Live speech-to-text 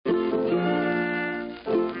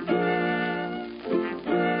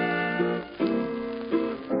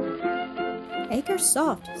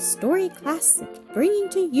Makersoft Story Classic, bringing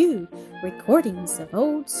to you recordings of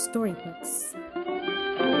old storybooks.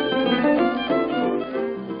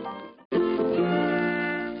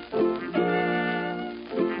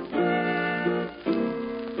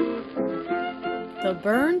 The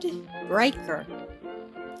Burned Breaker,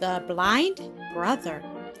 The Blind Brother,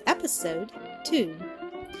 Episode 2.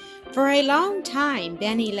 For a long time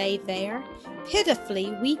Benny lay there,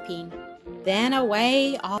 pitifully weeping. Then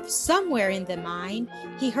away off somewhere in the mine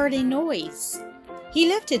he heard a noise. He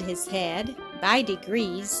lifted his head. By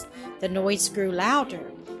degrees the noise grew louder.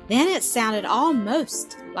 Then it sounded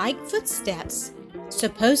almost like footsteps.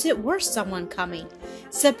 Suppose it were someone coming.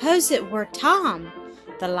 Suppose it were Tom.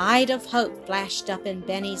 The light of hope flashed up in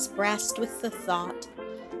Benny's breast with the thought.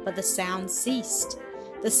 But the sound ceased.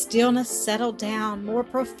 The stillness settled down more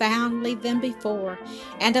profoundly than before,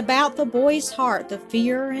 and about the boy's heart the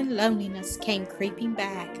fear and loneliness came creeping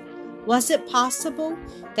back. Was it possible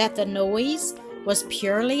that the noise was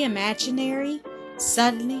purely imaginary?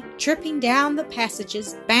 Suddenly, tripping down the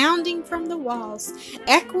passages, bounding from the walls,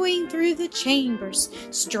 echoing through the chambers,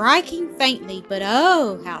 striking faintly, but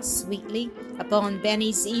oh, how sweetly, upon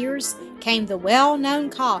Benny's ears came the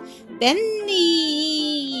well-known call,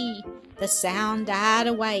 "Benny!" The sound died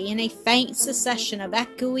away in a faint succession of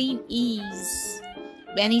echoing ease.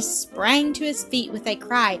 Benny sprang to his feet with a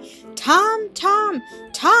cry, "Tom, Tom,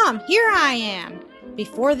 Tom, here I am!"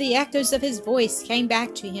 Before the echoes of his voice came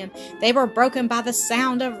back to him, they were broken by the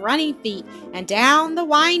sound of running feet, and down the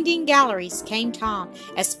winding galleries came Tom,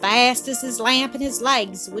 as fast as his lamp and his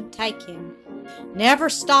legs would take him, never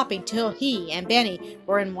stopping till he and Benny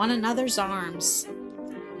were in one another's arms.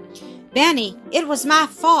 "Benny, it was my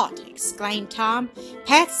fault," exclaimed Tom.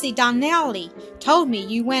 "Patsy Donnelly told me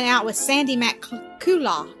you went out with Sandy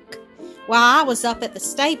McCulloch while I was up at the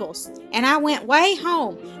stables, and I went way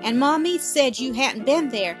home, and Mommy said you hadn't been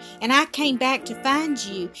there, and I came back to find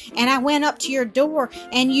you, and I went up to your door,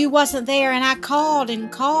 and you wasn't there, and I called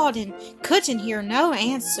and couldn't hear no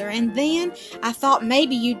answer, and then I thought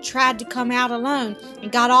maybe you'd tried to come out alone,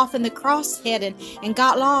 and got off in the crosshead and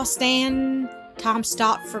got lost, and—" Tom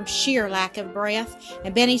stopped from sheer lack of breath,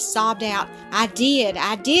 and Benny sobbed out, I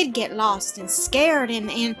did get lost and scared,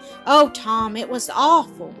 and oh, Tom, it was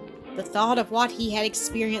awful." The thought of what he had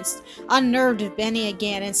experienced unnerved Benny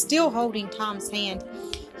again, and still holding Tom's hand,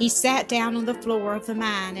 he sat down on the floor of the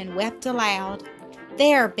mine and wept aloud.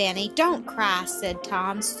 "There, Benny, don't cry," said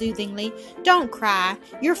Tom soothingly. "Don't cry.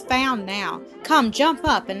 You're found now. Come, jump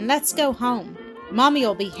up and let's go home.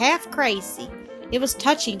 Mommy'll be half crazy." It was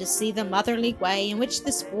touching to see the motherly way in which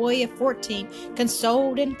this boy of 14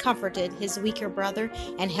 consoled and comforted his weaker brother,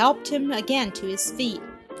 and helped him again to his feet.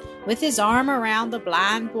 With his arm around the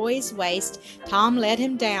blind boy's waist, Tom led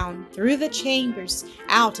him down, through the chambers,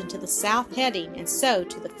 out into the south heading, and so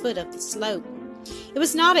to the foot of the slope. It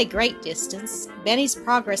was not a great distance. Benny's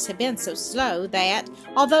progress had been so slow that,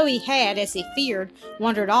 although he had, as he feared,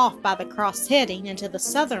 wandered off by the cross-heading into the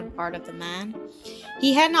southern part of the mine,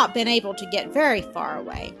 he had not been able to get very far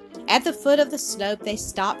away. At the foot of the slope they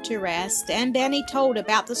stopped to rest, and Benny told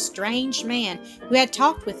about the strange man who had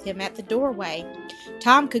talked with him at the doorway.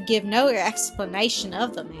 Tom could give no explanation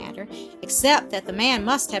of the matter, except that the man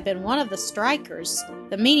must have been one of the strikers.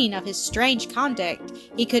 The meaning of his strange conduct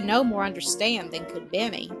he could no more understand than could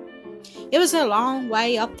Benny. It was a long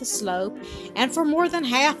way up the slope, and for more than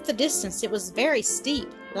half the distance it was very steep,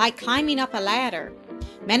 like climbing up a ladder.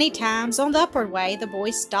 Many times on the upward way the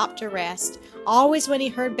boy stopped to rest. Always when he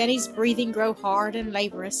heard Benny's breathing grow hard and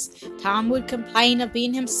laborious, Tom would complain of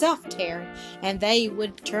being himself tired, and they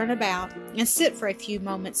would turn about and sit for a few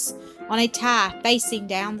moments on a tie facing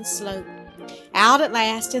down the slope. Out at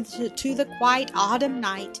last into the quiet autumn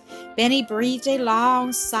night, Benny breathed a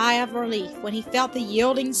long sigh of relief when he felt the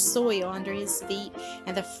yielding soil under his feet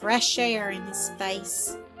and the fresh air in his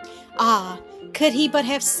face. Ah, could he but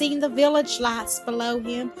have seen the village lights below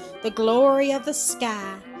him, the glory of the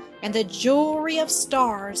sky, and the jewelry of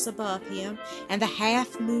stars above him, and the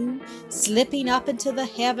half-moon slipping up into the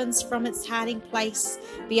heavens from its hiding place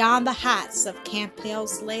beyond the heights of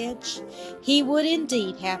Campbell's Ledge, he would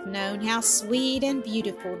indeed have known how sweet and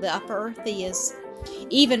beautiful the upper earth is,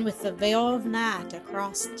 even with the veil of night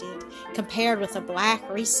across it, compared with the black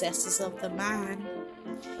recesses of the mine.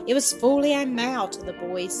 It was fully a mile to the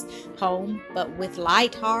boys' home, but with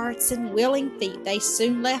light hearts and willing feet they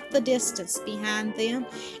soon left the distance behind them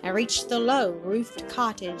and reached the low-roofed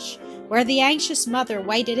cottage, where the anxious mother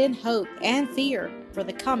waited in hope and fear for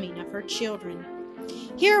the coming of her children.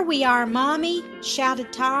 "Here we are, Mommy,"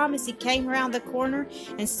 shouted Tom as he came around the corner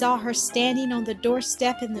and saw her standing on the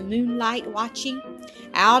doorstep in the moonlight watching.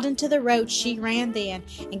 Out into the road she ran then,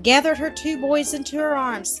 and gathered her two boys into her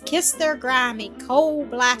arms, kissed their grimy,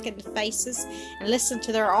 coal-blackened faces, and listened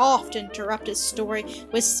to their oft-interrupted story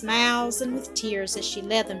with smiles and with tears as she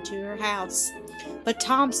led them to her house. But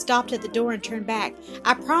Tom stopped at the door and turned back.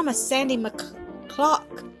 "I promised Sandy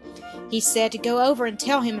McClock," he said, "to go over and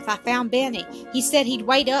tell him if I found Benny. He said he'd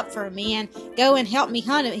wait up for me and go and help me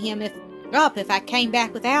hunt him if I came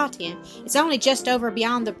back without him. It's only just over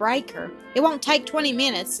beyond the breaker. It won't take 20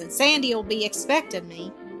 minutes, and Sandy'll be expecting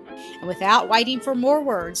me." And without waiting for more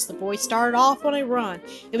words, the boy started off on a run.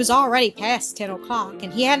 It was already past 10 o'clock,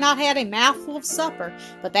 and he had not had a mouthful of supper,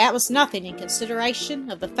 but that was nothing in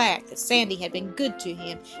consideration of the fact that Sandy had been good to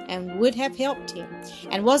him and would have helped him,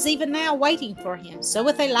 and was even now waiting for him. So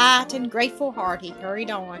with a light and grateful heart he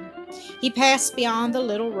hurried on. He passed beyond the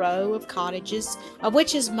little row of cottages, of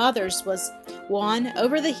which his mother's was one,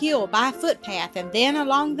 over the hill by a footpath, and then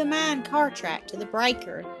along the mine car track to the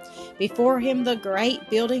breaker. Before him the great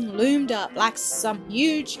building loomed up like some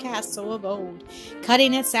huge castle of old,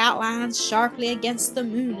 cutting its outlines sharply against the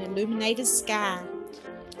moon-illuminated sky,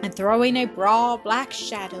 and throwing a broad black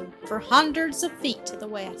shadow for hundreds of feet to the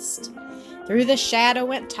west. Through the shadow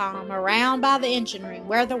went Tom, around by the engine room,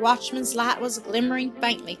 where the watchman's light was glimmering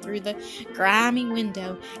faintly through the grimy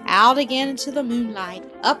window, out again into the moonlight,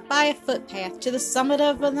 up by a footpath to the summit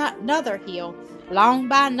of another hill, along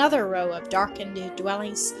by another row of darkened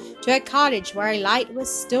dwellings, to a cottage where a light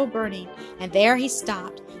was still burning, and there he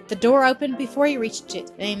stopped. The door opened before he reached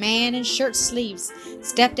it, and a man in shirt sleeves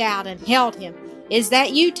stepped out and held him. "Is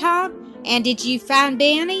that you, Tom? And did you find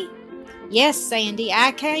Benny?" "Yes, Sandy,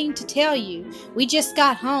 I came to tell you. We just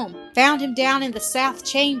got home. Found him down in the south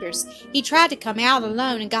chambers. He tried to come out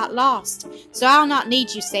alone and got lost. So I'll not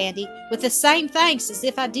need you, Sandy, with the same thanks as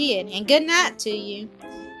if I did, and good night to you."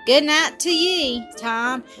 "Good night to ye,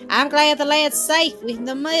 Tom. I'm glad the lad's safe with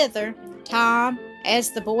the mother, Tom."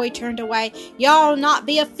 As the boy turned away, "Y'all not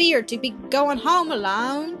be afeard to be going home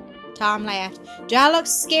alone?" Tom laughed. "Do I look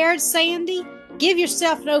scared, Sandy? Give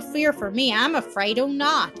yourself no fear for me. I'm afraid o'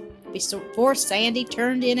 not." Before Sandy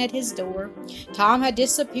turned in at his door, Tom had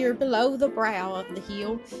disappeared below the brow of the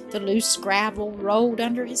hill. The loose gravel rolled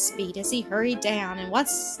under his feet as he hurried down, and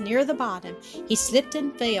once near the bottom, he slipped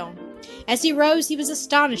and fell. As he rose, he was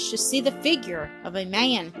astonished to see the figure of a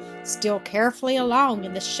man steal carefully along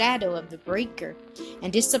in the shadow of the breaker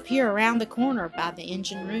and disappear around the corner by the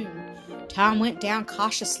engine room. Tom went down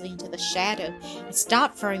cautiously into the shadow and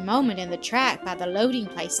stopped for a moment in the track by the loading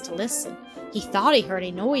place to listen. He thought he heard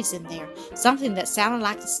a noise in there, something that sounded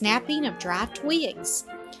like the snapping of dry twigs.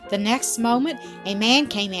 The next moment, a man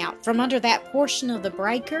came out from under that portion of the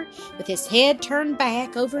breaker with his head turned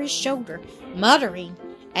back over his shoulder, muttering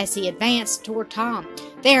as he advanced toward Tom.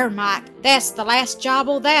 "There, Mike, that's the last job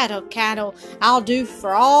o' that kind I'll do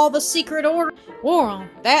for all the secret order. Warren,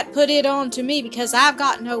 that put it on to me because I've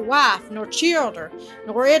got no wife, nor childer,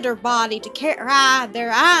 nor body to cry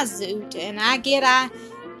their eyes out, and I get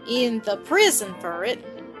in the prison for it.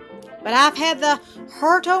 But I've had the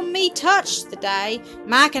hurt o' me touched the day.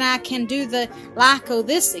 Mike and I can do the like o'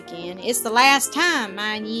 this again. It's the last time,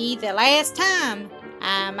 mind ye, the last time.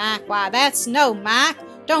 Mike, why, that's no, Mike.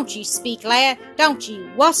 Don't ye speak, lad. Don't ye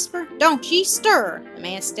whisper. Don't ye stir." The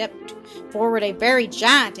man stepped forward, a very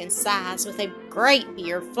giant in size, with a great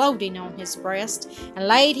beard floating on his breast, and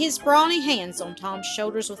laid his brawny hands on Tom's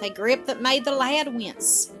shoulders with a grip that made the lad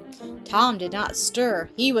wince. Tom did not stir.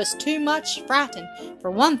 He was too much frightened,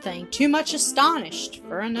 for one thing, too much astonished,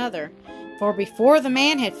 for another. For before the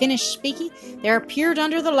man had finished speaking, there appeared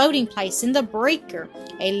under the loading place in the breaker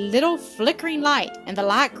a little flickering light, and the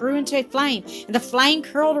light grew into a flame, and the flame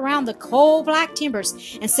curled around the coal-black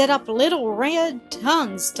timbers and set up little red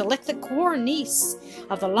tongues to lick the cornice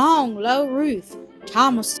of the long, low roof.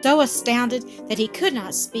 Tom was so astounded that he could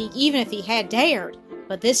not speak, even if he had dared.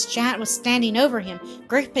 But this giant was standing over him,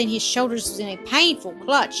 gripping his shoulders in a painful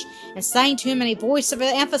clutch, and saying to him in a voice of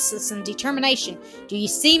emphasis and determination, "Do ye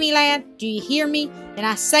see me, lad? Do ye hear me? Then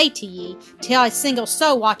I say to ye, tell a single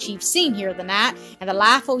soul what ye've seen here the night, and the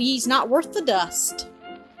life o' ye's not worth the dust.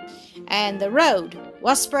 And the road,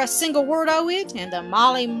 whisper a single word o' it, and the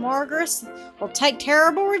Molly Margaret will take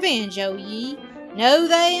terrible revenge o' ye. Know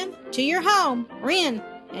then, to your home, rin,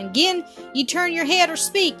 and gin ye turn your head or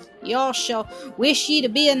speak, y'all shall wish ye to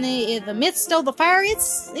be in the midst o' the fire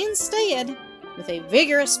instead." With a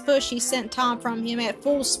vigorous push he sent Tom from him at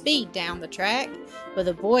full speed down the track, but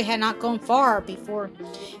the boy had not gone far before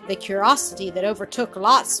the curiosity that overtook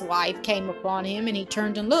Lot's wife came upon him, and he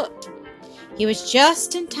turned and looked. He was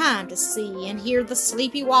just in time to see and hear the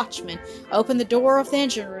sleepy watchman open the door of the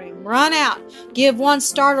engine room, run out, give one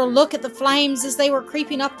startled look at the flames as they were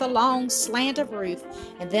creeping up the long slant of roof,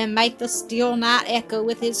 and then make the still night echo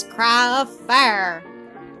with his cry of fire.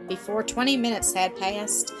 Before 20 minutes had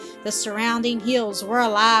passed, the surrounding hills were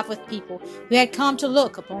alive with people who had come to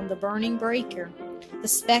look upon the burning breaker. The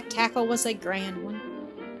spectacle was a grand one.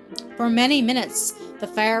 For many minutes the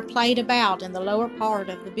fire played about in the lower part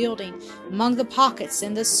of the building, among the pockets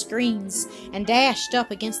in the screens, and dashed up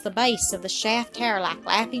against the base of the shaft tower like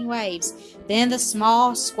lapping waves. Then the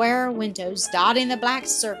small square windows dotting the black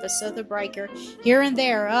surface of the breaker, here and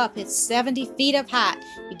there up its 70 feet of height,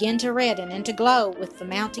 began to redden and to glow with the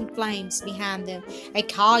mounting flames behind them. A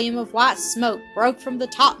column of white smoke broke from the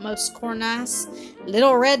topmost cornice.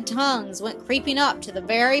 Little red tongues went creeping up to the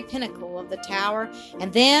very pinnacle of the tower,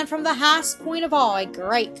 and then from the highest point of all, a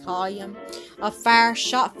great column of fire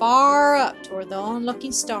shot far up toward the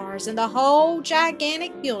onlooking stars, and the whole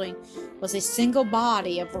gigantic building was a single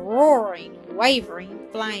body of roaring, wavering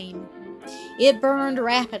flame. It burned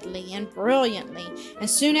rapidly and brilliantly, and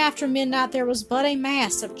soon after midnight there was but a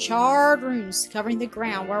mass of charred ruins covering the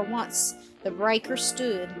ground where once the breaker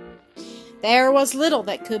stood. There was little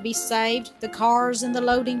that could be saved: the cars in the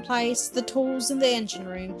loading place, the tools in the engine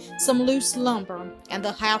room, some loose lumber, and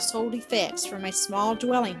the household effects from a small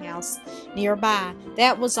dwelling house nearby.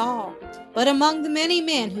 That was all. But among the many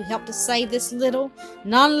men who helped to save this little,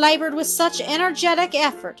 none labored with such energetic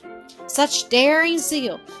effort, such daring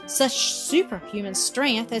zeal, such superhuman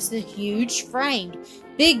strength as the huge-framed,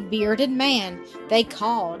 big-bearded man they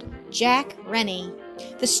called Jack Rennie.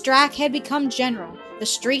 The strike had become general. The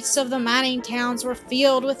streets of the mining towns were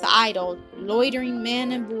filled with idle, loitering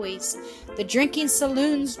men and boys. The drinking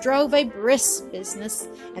saloons drove a brisk business,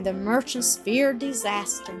 and the merchants feared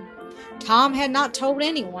disaster. Tom had not told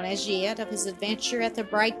anyone as yet of his adventure at the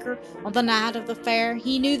breaker on the night of the fair.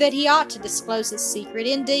 He knew that he ought to disclose his secret.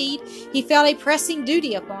 Indeed, he felt a pressing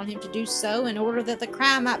duty upon him to do so, in order that the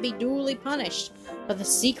crime might be duly punished. But the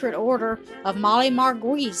secret order of Molly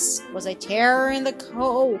Marguise was a terror in the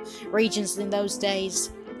coal regions in those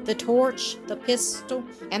days. The torch, the pistol,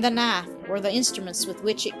 and the knife were the instruments with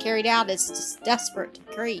which it carried out its desperate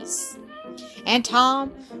decrees. And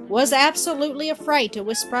Tom was absolutely afraid to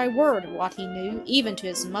whisper a word of what he knew, even to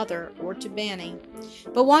his mother or to Benny.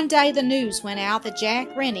 But one day the news went out that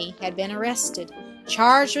Jack Rennie had been arrested,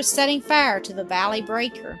 charged with setting fire to the Valley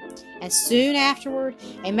Breaker, and soon afterward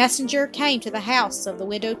a messenger came to the house of the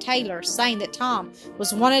widow Taylor, saying that Tom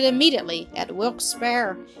was wanted immediately at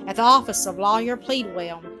Wilkes-Barre at the office of Lawyer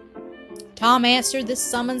Pleadwell. Tom answered this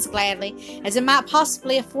summons gladly, as it might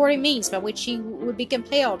possibly afford a means by which he would be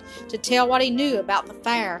compelled to tell what he knew about the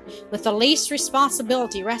fire, with the least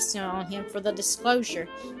responsibility resting on him for the disclosure.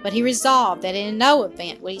 But he resolved that in no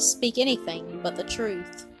event would he speak anything but the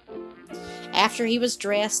truth. After he was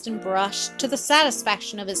dressed and brushed, to the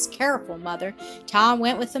satisfaction of his careful mother, Tom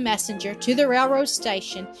went with the messenger to the railroad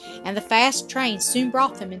station, and the fast train soon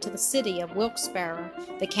brought them into the city of Wilkes-Barre,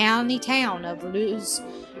 the county town of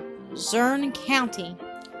Luzerne County.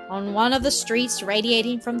 On one of the streets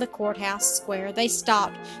radiating from the courthouse square, they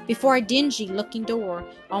stopped before a dingy-looking door,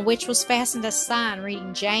 on which was fastened a sign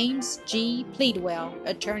reading James G. Pleadwell,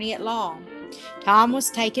 Attorney at Law. Tom was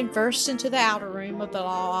taken first into the outer room of the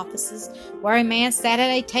law offices, where a man sat at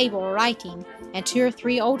a table writing, and 2 or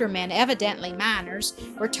 3 older men, evidently miners,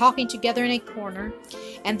 were talking together in a corner.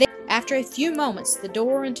 And then, after a few moments, the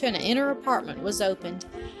door into an inner apartment was opened,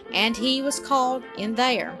 and he was called in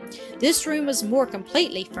there. This room was more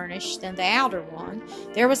completely furnished than the outer one.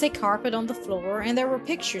 There was a carpet on the floor, and there were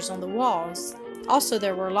pictures on the walls. Also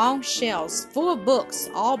there were long shelves full of books,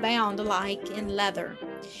 all bound alike in leather,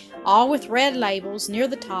 all with red labels near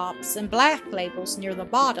the tops and black labels near the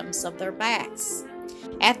bottoms of their backs.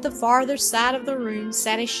 At the farther side of the room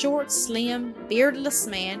sat a short, slim, beardless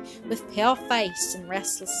man with pale face and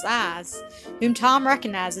restless eyes, whom Tom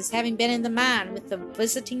recognized as having been in the mine with the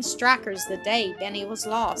visiting strikers the day Benny was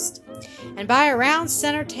lost. And by a round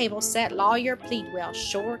center table sat Lawyer Pleadwell,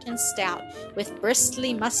 short and stout, with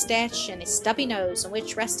bristly mustache and a stubby nose on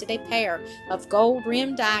which rested a pair of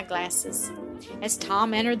gold-rimmed eyeglasses. As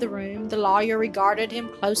Tom entered the room, the lawyer regarded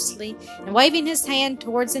him closely, and waving his hand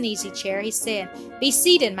towards an easy chair, he said, "Be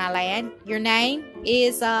seated, my lad. Your name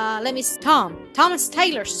is, Thomas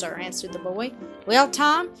Taylor, sir," answered the boy. "Well,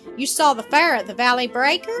 Tom, you saw the fire at the Valley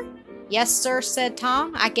Breaker?" Yes, sir, said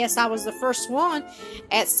Tom. I guess I was the first one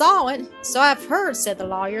that saw it. So I've heard, said the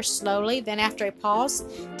lawyer slowly. Then after a pause,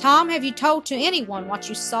 Tom, have you told to anyone what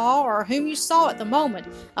you saw or whom you saw at the moment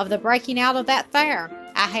of the breaking out of that fair?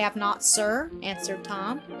 I have not, sir, answered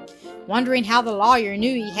Tom, wondering how the lawyer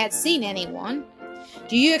knew he had seen anyone.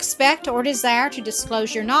 Do you expect or desire to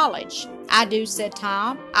disclose your knowledge? I do, said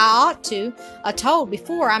Tom. I ought to told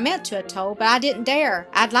before. I meant to told, but I didn't dare.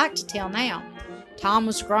 I'd like to tell now. Tom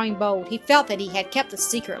was growing bold. He felt that he had kept the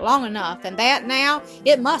secret long enough, and that now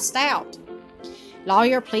it must out.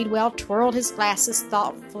 Lawyer Pleadwell twirled his glasses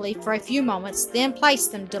thoughtfully for a few moments, then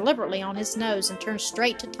placed them deliberately on his nose and turned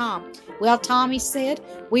straight to Tom. Well, Tom, he said,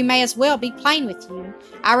 we may as well be plain with you.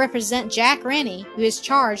 I represent Jack Rennie, who is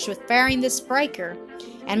charged with ferrying this breaker,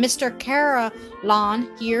 and Mr.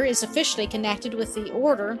 Carolan here is officially connected with the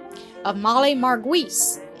order of Molly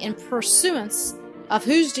Marguise, in pursuance of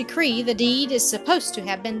whose decree the deed is supposed to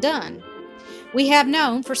have been done. We have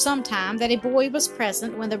known for some time that a boy was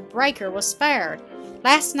present when the breaker was fired.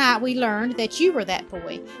 Last night we learned that you were that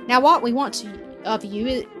boy. Now what we want of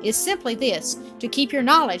you is simply this, to keep your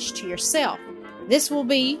knowledge to yourself. This will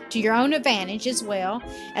be to your own advantage as well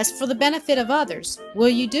as for the benefit of others. Will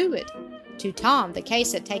you do it? To Tom, the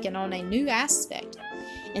case had taken on a new aspect.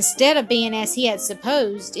 Instead of being, as he had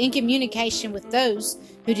supposed, in communication with those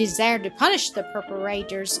who desired to punish the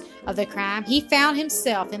perpetrators of the crime, he found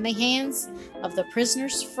himself in the hands of the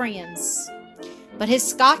prisoner's friends. But his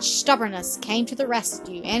Scotch stubbornness came to the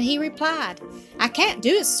rescue, and he replied, I can't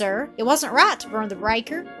do it, sir. It wasn't right to burn the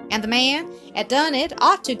breaker, and the man that done it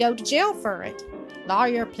ought to go to jail for it.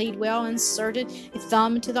 Lawyer Pleadwell inserted a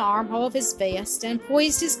thumb into the armhole of his vest and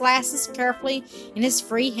poised his glasses carefully in his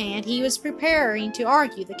free hand. He was preparing to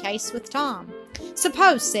argue the case with Tom.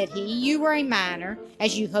 Suppose, said he, you were a miner,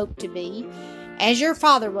 as you hoped to be, as your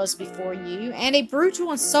father was before you, and a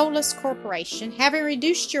brutal and soulless corporation, having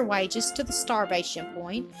reduced your wages to the starvation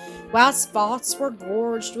point, whilst vaults were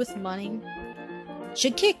gorged with money,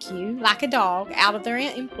 should kick you, like a dog, out of their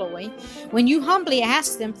employ, when you humbly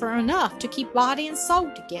ask them for enough to keep body and soul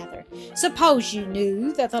together. Suppose you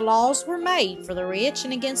knew that the laws were made for the rich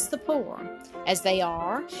and against the poor, as they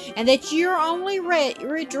are, and that your only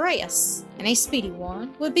redress, and a speedy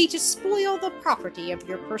one, would be to spoil the property of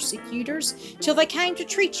your persecutors till they came to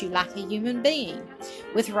treat you like a human being,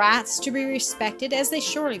 with rights to be respected as they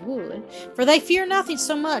surely would, for they fear nothing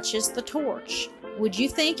so much as the torch. Would you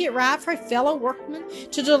think it right for a fellow workman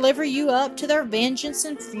to deliver you up to their vengeance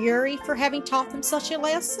and fury for having taught them such a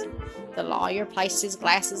lesson? The lawyer placed his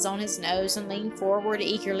glasses on his nose and leaned forward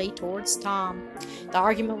eagerly towards Tom. The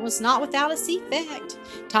argument was not without its effect.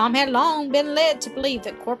 Tom had long been led to believe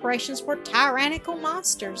that corporations were tyrannical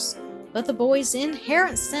monsters, but the boy's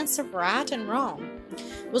inherent sense of right and wrong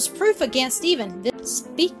was proof against even this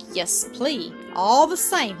specious plea. All the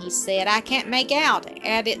same, he said, I can't make out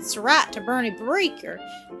at it's right to burn a breaker.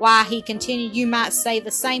 Why, he continued, you might say the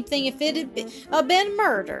same thing if it had been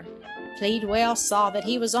murder. Pleadwell saw that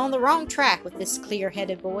he was on the wrong track with this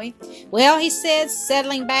clear-headed boy. Well, he said,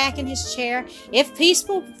 settling back in his chair, if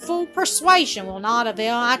peaceful persuasion will not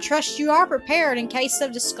avail, I trust you are prepared in case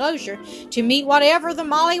of disclosure to meet whatever the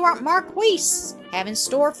Molly Marquise have in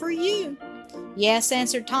store for you. Yes,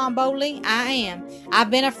 answered Tom boldly, I am. I've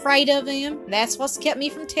been afraid of them. That's what's kept me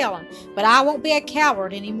from telling. But I won't be a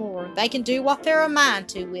coward any more. They can do what they're a mind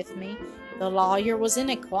to with me. The lawyer was in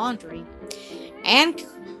a quandary, and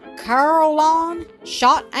Carolan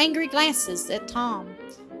shot angry glances at Tom.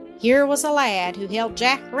 Here was a lad who held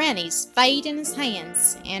Jack Rennie's fate in his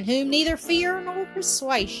hands, and whom neither fear nor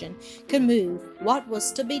persuasion could move. What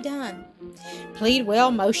was to be done?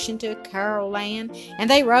 Pleadwell motioned to Carolan, and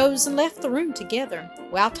they rose and left the room together,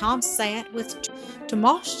 while Tom sat with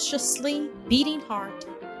tumultuously beating heart,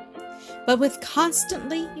 but with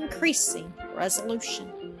constantly increasing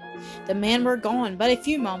resolution. The men were gone but a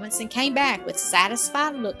few moments, and came back with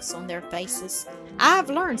satisfied looks on their faces.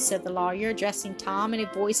 I've learned, said the lawyer, addressing Tom in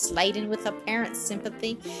a voice laden with apparent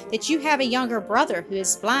sympathy, that you have a younger brother who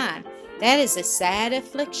is blind. That is a sad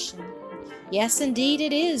affliction. Yes, indeed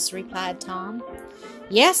it is, replied Tom.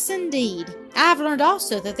 Yes, indeed. I've learned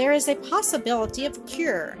also that there is a possibility of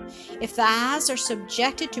cure, if the eyes are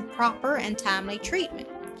subjected to proper and timely treatment.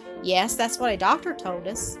 Yes, that's what a doctor told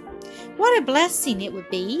us. What a blessing it would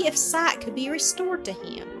be if sight could be restored to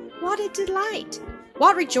him. What a delight!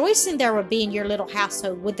 What rejoicing there would be in your little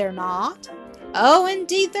household, would there not? Oh,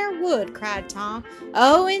 indeed there would, cried Tom.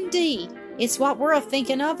 Oh, indeed. It's what we're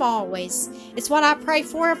a-thinking of always. It's what I pray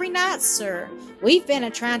for every night, sir. We've been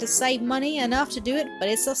a-trying to save money enough to do it, but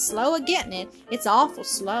it's a slow a-getting it. It's awful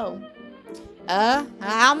slow.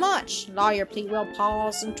 How much?" Lawyer Pleadwell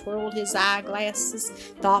paused and twirled his eyeglasses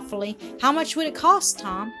thoughtfully. "How much would it cost,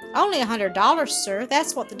 Tom?" "Only $100, sir.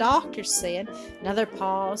 That's what the doctor said." Another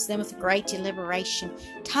pause, then with great deliberation.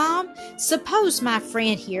 "Tom, suppose my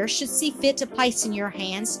friend here should see fit to place in your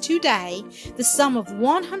hands today the sum of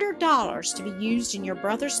 $100 to be used in your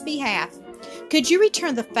brother's behalf. Could you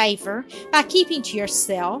return the favor by keeping to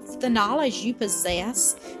yourself the knowledge you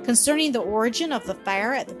possess concerning the origin of the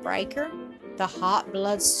fire at the breaker?" The hot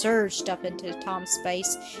blood surged up into Tom's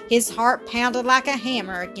face. His heart pounded like a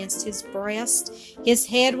hammer against his breast. His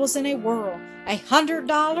head was in a whirl.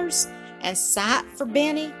 $100? And sight for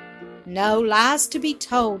Benny? No lies to be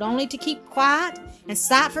told, only to keep quiet? And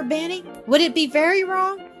sight for Benny? Would it be very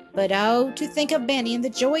wrong? But oh, to think of Benny and the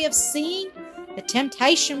joy of seeing! The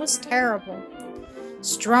temptation was terrible.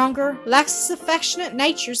 Stronger, less affectionate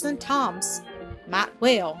natures than Tom's might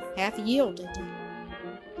well have yielded.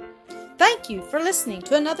 Thank you for listening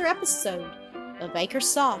to another episode of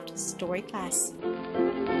Acresoft Story Class.